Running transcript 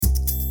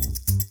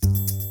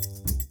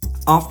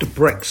After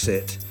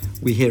Brexit,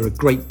 we hear a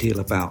great deal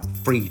about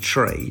free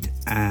trade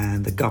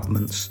and the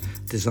government's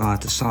desire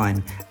to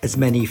sign as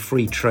many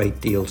free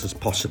trade deals as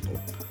possible,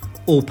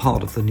 all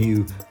part of the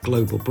new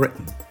global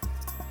Britain.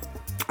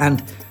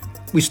 And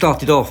we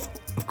started off,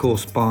 of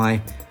course,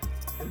 by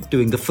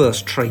doing the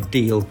first trade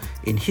deal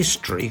in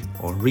history,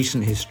 or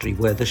recent history,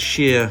 where the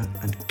sheer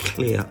and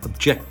clear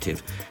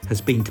objective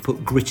has been to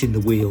put grit in the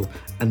wheel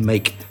and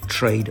make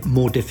trade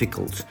more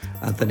difficult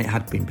than it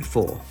had been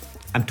before.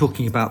 I'm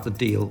talking about the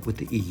deal with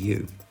the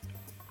EU.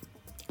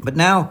 But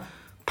now,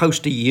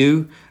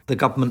 post-EU, the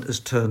government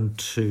has turned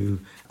to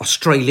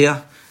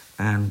Australia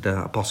and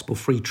a possible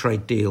free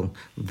trade deal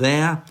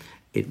there.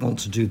 It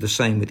wants to do the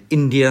same with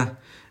India,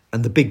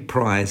 and the big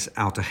prize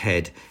out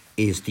ahead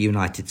is the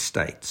United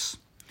States.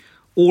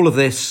 All of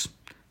this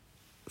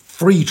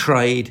free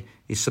trade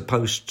is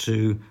supposed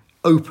to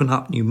open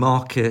up new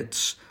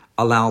markets,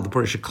 allow the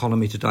British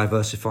economy to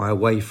diversify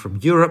away from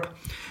Europe,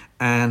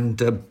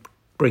 and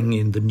bring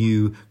in the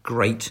new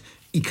great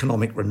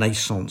economic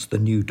renaissance, the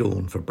new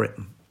dawn for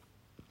Britain.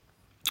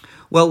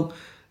 Well,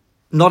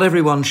 not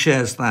everyone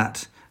shares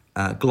that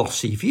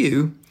glossy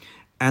view,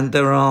 and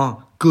there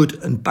are good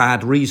and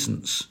bad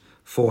reasons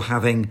for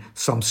having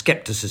some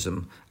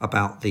scepticism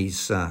about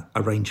these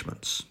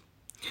arrangements.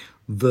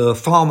 The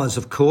farmers,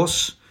 of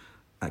course,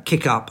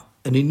 kick up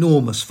an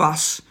enormous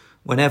fuss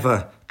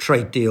whenever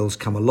trade deals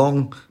come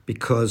along,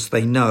 because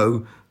they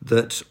know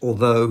that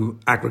although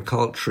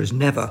agriculture is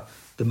never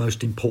the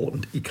most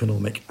important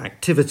economic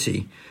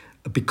activity,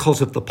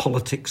 because of the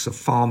politics of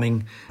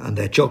farming and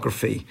their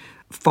geography,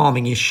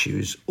 farming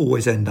issues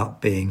always end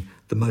up being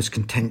the most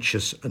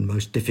contentious and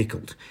most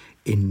difficult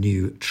in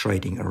new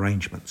trading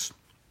arrangements.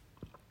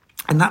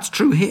 And that's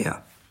true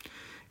here.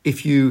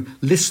 If you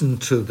listen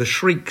to the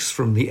shrieks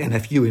from the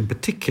NFU in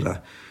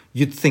particular,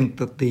 you'd think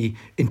that the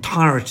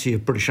entirety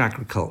of British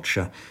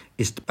agriculture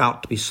is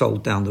about to be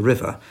sold down the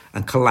river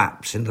and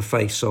collapse in the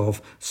face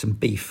of some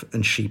beef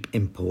and sheep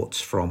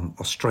imports from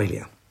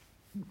Australia.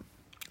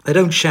 They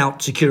don't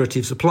shout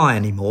security of supply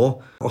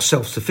anymore or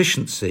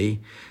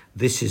self-sufficiency.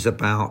 This is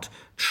about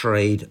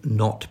trade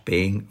not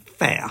being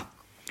fair.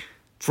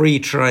 Free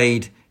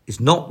trade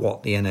is not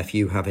what the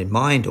NFU have in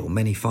mind, or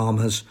many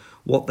farmers.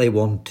 What they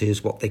want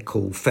is what they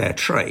call fair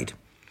trade.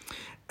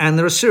 And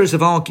there are a series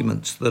of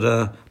arguments that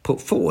are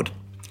put forward,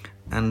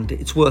 and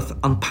it's worth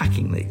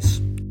unpacking these.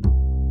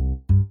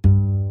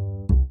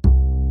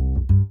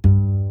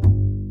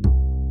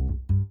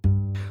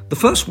 The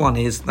first one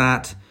is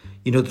that,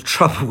 the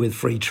trouble with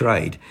free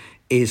trade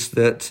is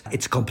that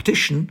it's a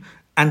competition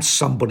and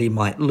somebody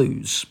might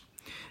lose.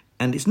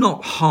 And it's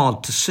not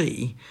hard to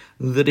see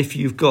that if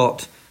you've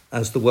got,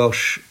 as the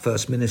Welsh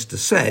First Minister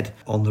said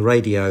on the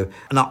radio,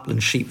 an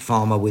upland sheep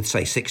farmer with,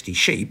 say, 60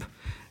 sheep,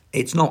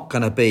 it's not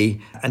going to be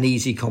an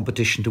easy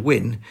competition to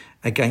win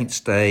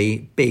against a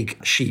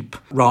big sheep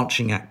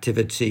ranching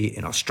activity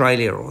in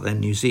Australia or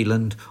then New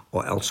Zealand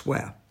or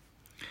elsewhere.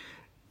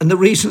 And the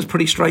reason's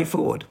pretty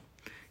straightforward.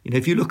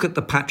 If you look at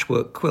the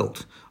patchwork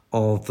quilt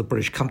of the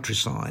British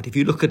countryside, if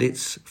you look at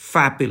its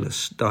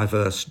fabulous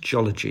diverse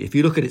geology, if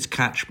you look at its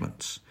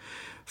catchments,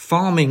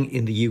 farming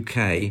in the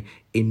UK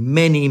in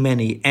many,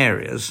 many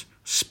areas,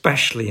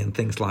 especially in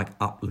things like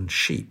upland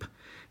sheep,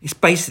 is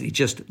basically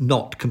just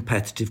not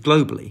competitive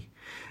globally.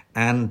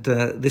 And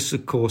this,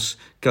 of course,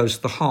 goes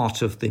to the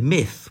heart of the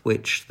myth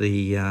which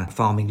the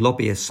farming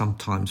lobbyists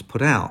sometimes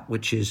put out,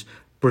 which is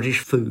British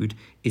food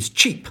is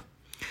cheap.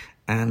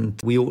 And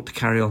we ought to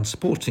carry on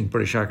supporting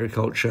British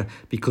agriculture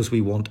because we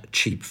want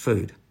cheap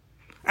food.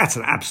 That's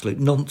an absolute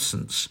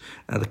nonsense.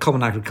 The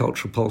Common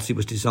Agricultural Policy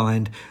was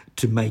designed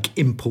to make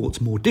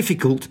imports more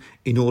difficult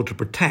in order to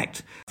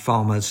protect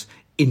farmers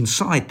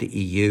inside the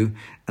EU,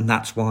 and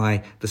that's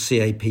why the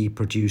CAP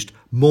produced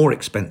more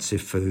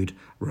expensive food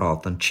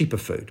rather than cheaper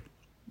food.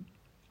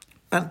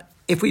 And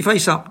if we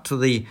face up to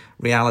the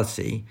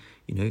reality,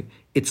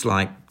 it's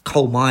like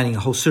coal mining, a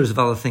whole series of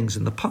other things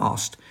in the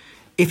past.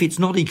 If it's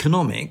not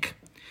economic,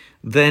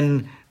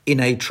 then in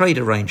a trade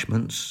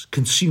arrangements,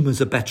 consumers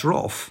are better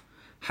off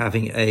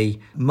having a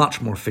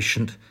much more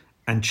efficient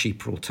and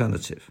cheaper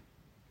alternative.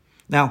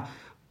 Now,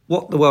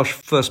 what the Welsh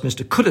First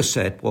Minister could have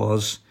said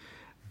was,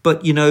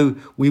 but,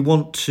 we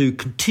want to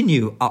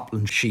continue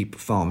upland sheep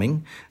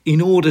farming in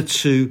order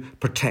to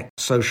protect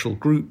social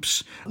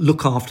groups,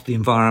 look after the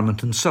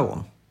environment and so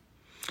on.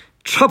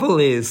 Trouble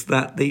is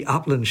that the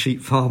upland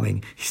sheep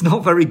farming is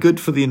not very good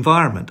for the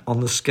environment on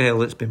the scale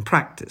that's been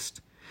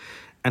practiced.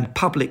 And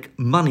public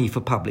money for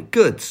public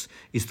goods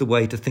is the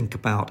way to think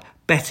about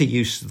better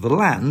use of the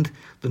land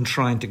than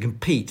trying to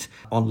compete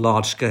on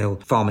large-scale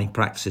farming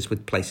practices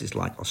with places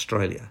like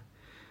Australia.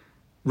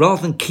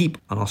 Rather than keep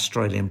an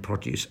Australian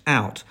produce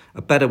out,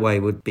 a better way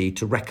would be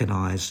to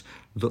recognise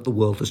that the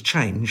world has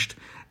changed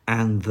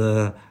and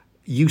the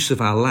use of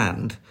our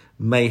land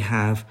may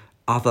have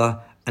other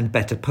and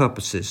better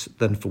purposes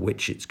than for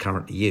which it's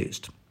currently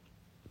used.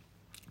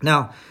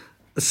 Now,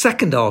 the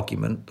second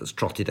argument that's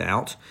trotted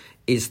out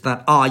is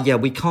that,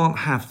 we can't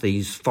have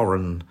these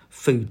foreign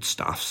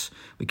foodstuffs.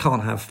 We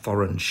can't have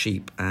foreign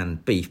sheep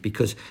and beef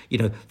because,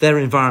 their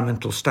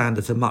environmental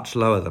standards are much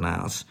lower than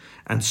ours,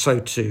 and so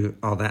too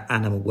are their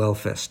animal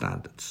welfare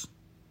standards.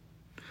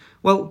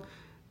 Well,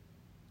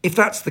 if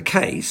that's the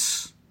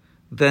case,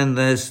 then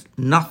there's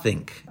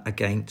nothing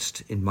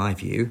against, in my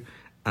view,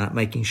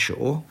 making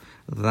sure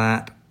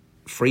that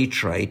free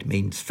trade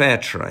means fair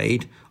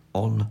trade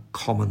on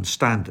common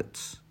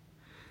standards.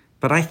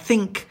 But I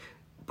think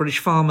British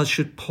farmers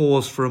should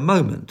pause for a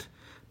moment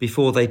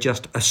before they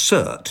just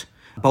assert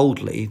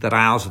boldly that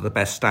ours are the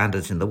best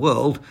standards in the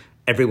world,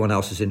 everyone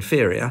else is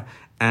inferior,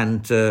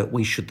 and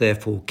we should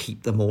therefore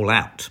keep them all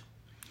out.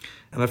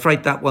 I'm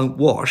afraid that won't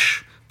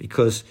wash,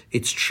 because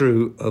it's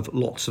true of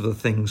lots of the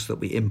things that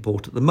we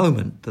import at the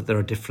moment, that there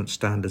are different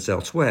standards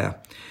elsewhere.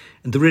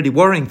 And the really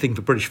worrying thing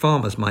for British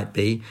farmers might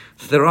be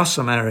that there are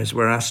some areas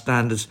where our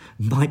standards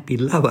might be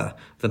lower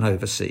than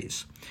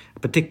overseas,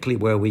 particularly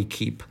where we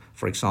keep,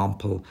 for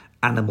example,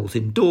 animals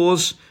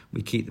indoors,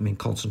 we keep them in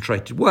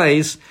concentrated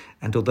ways,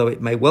 and although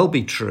it may well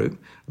be true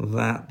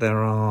that there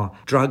are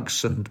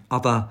drugs and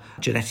other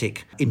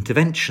genetic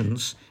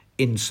interventions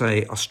in,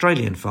 say,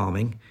 Australian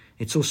farming,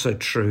 it's also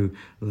true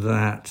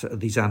that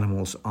these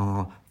animals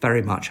are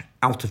very much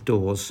out of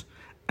doors,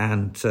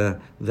 and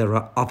there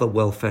are other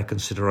welfare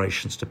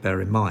considerations to bear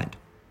in mind.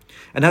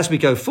 And as we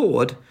go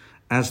forward,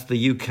 as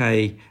the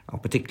UK, or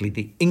particularly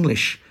the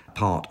English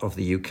part of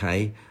the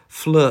UK,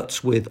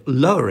 flirts with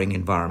lowering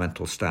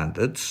environmental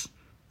standards,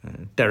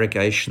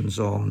 derogations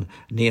on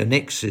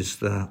neonics is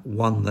the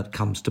one that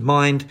comes to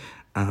mind,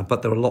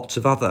 but there are lots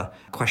of other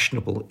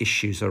questionable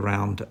issues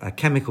around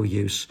chemical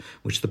use,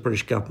 which the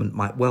British government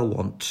might well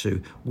want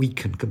to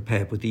weaken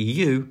compared with the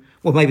EU.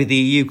 Well, maybe the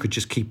EU could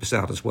just keep us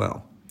out as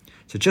well.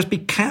 So just be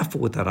careful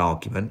with that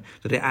argument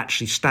that it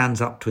actually stands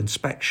up to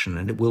inspection,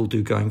 and it will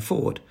do going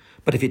forward.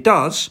 But if it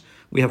does,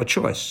 we have a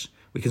choice.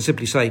 We can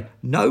simply say,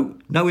 no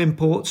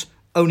imports,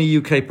 only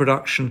UK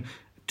production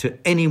to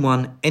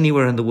anyone,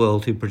 anywhere in the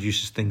world who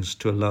produces things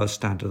to a lower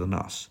standard than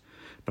us.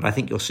 But I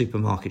think your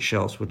supermarket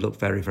shelves would look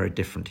very, very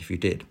different if you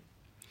did.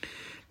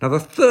 Now, the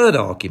third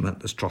argument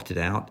that's trotted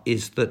out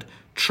is that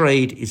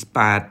trade is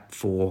bad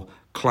for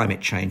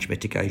climate change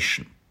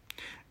mitigation,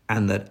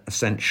 and that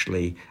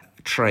essentially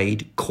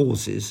trade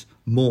causes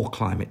more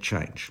climate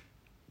change.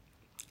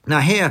 Now,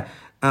 here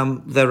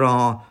there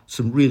are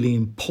some really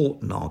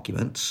important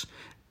arguments,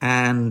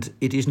 and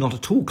it is not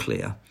at all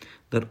clear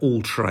that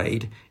all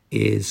trade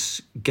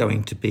is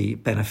going to be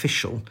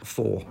beneficial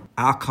for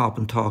our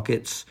carbon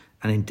targets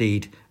and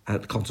indeed the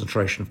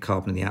concentration of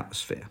carbon in the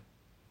atmosphere.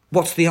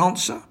 What's the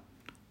answer?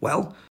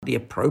 Well, the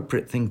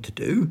appropriate thing to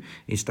do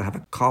is to have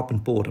a carbon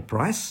border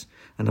price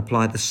and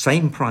apply the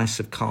same price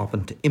of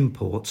carbon to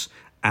imports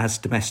as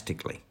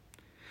domestically.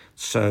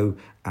 So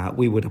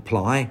we would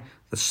apply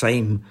the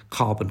same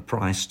carbon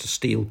price to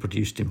steel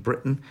produced in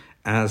Britain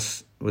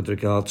as with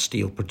regard to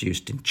steel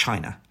produced in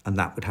China, and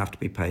that would have to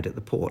be paid at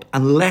the port,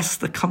 unless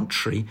the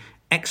country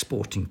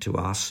exporting to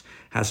us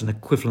has an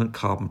equivalent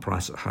carbon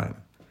price at home.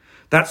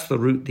 That's the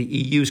route the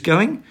EU's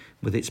going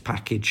with its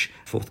package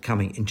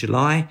forthcoming in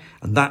July,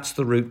 and that's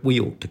the route we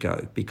ought to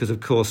go, because,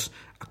 of course,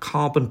 a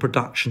carbon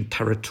production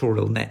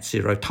territorial net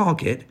zero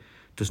target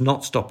does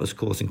not stop us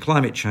causing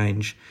climate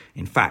change.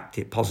 In fact,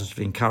 it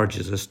positively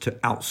encourages us to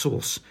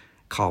outsource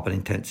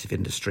carbon-intensive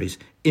industries,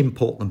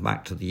 import them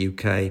back to the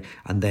UK,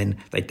 and then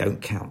they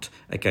don't count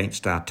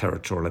against our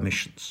territorial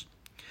emissions.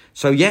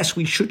 So yes,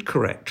 we should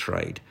correct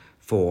trade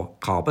for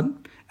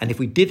carbon, and if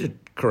we did a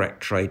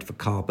correct trade for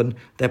carbon,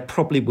 there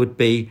probably would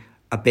be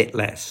a bit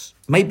less,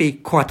 maybe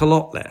quite a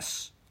lot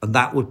less, and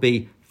that would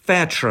be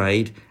fair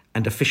trade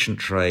and efficient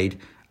trade,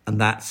 and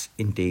that's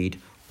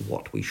indeed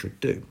what we should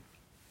do.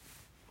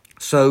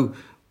 So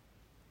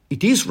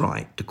it is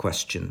right to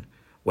question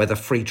whether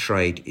free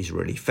trade is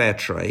really fair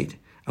trade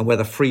and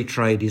whether free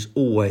trade is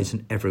always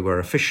and everywhere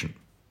efficient.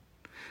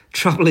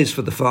 Trouble is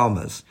for the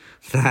farmers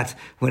that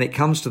when it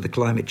comes to the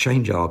climate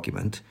change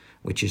argument,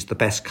 which is the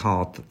best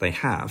card that they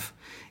have,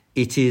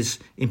 it is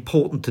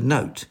important to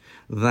note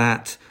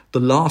that the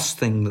last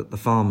thing that the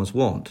farmers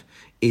want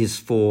is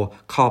for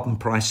carbon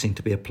pricing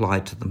to be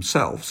applied to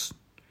themselves.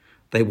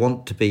 They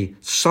want to be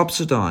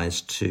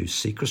subsidised to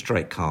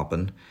sequestrate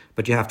carbon,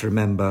 but you have to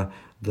remember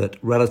that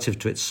relative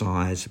to its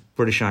size,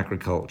 British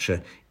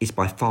agriculture is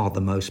by far the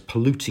most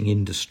polluting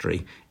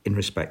industry in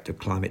respect of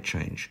climate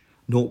change.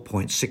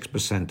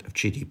 0.6% of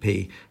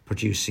GDP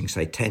producing,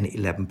 say,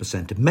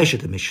 10-11% of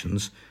measured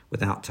emissions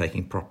without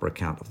taking proper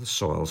account of the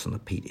soils and the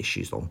peat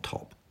issues on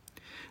top.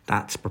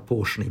 That's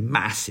proportionally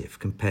massive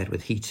compared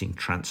with heating,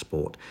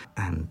 transport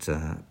and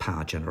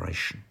power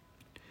generation.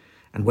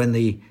 And when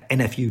the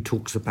NFU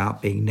talks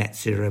about being net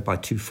zero by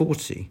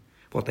 2040,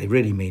 what they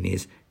really mean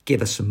is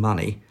give us some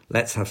money,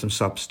 let's have some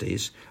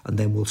subsidies, and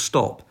then we'll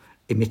stop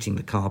emitting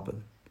the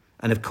carbon.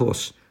 And of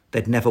course,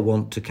 they'd never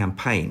want to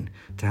campaign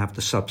to have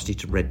the subsidy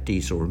to red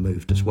diesel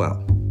removed as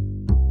well.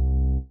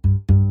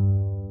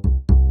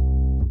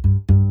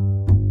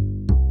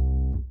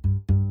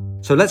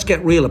 So let's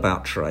get real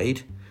about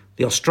trade.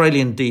 The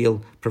Australian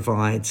deal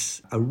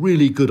provides a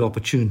really good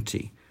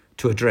opportunity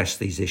to address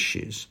these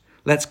issues.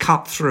 Let's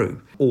cut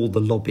through all the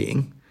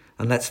lobbying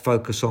and let's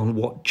focus on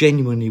what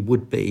genuinely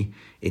would be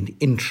in the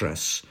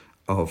interests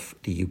of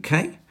the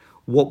UK,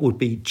 what would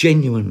be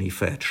genuinely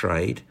fair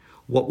trade,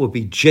 what would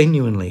be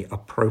genuinely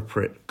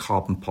appropriate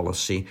carbon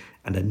policy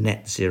and a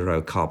net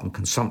zero carbon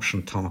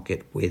consumption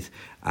target with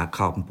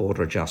carbon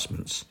border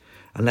adjustments.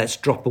 And let's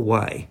drop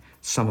away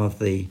some of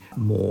the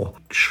more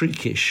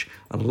shriekish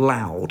and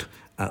loud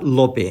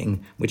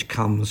lobbying which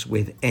comes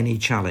with any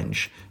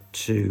challenge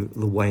to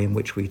the way in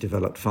which we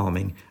developed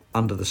farming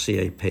under the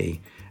CAP,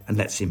 and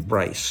let's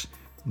embrace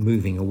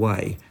moving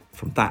away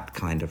from that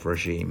kind of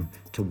regime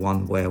to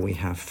one where we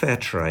have fair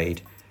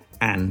trade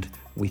and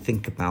we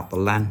think about the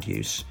land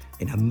use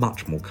in a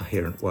much more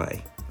coherent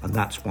way. And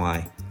that's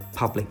why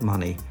public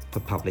money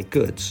for public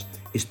goods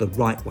is the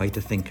right way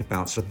to think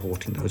about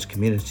supporting those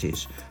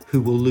communities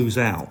who will lose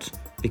out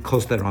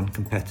because they're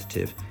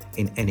uncompetitive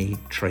in any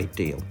trade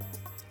deal.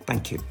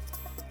 Thank you.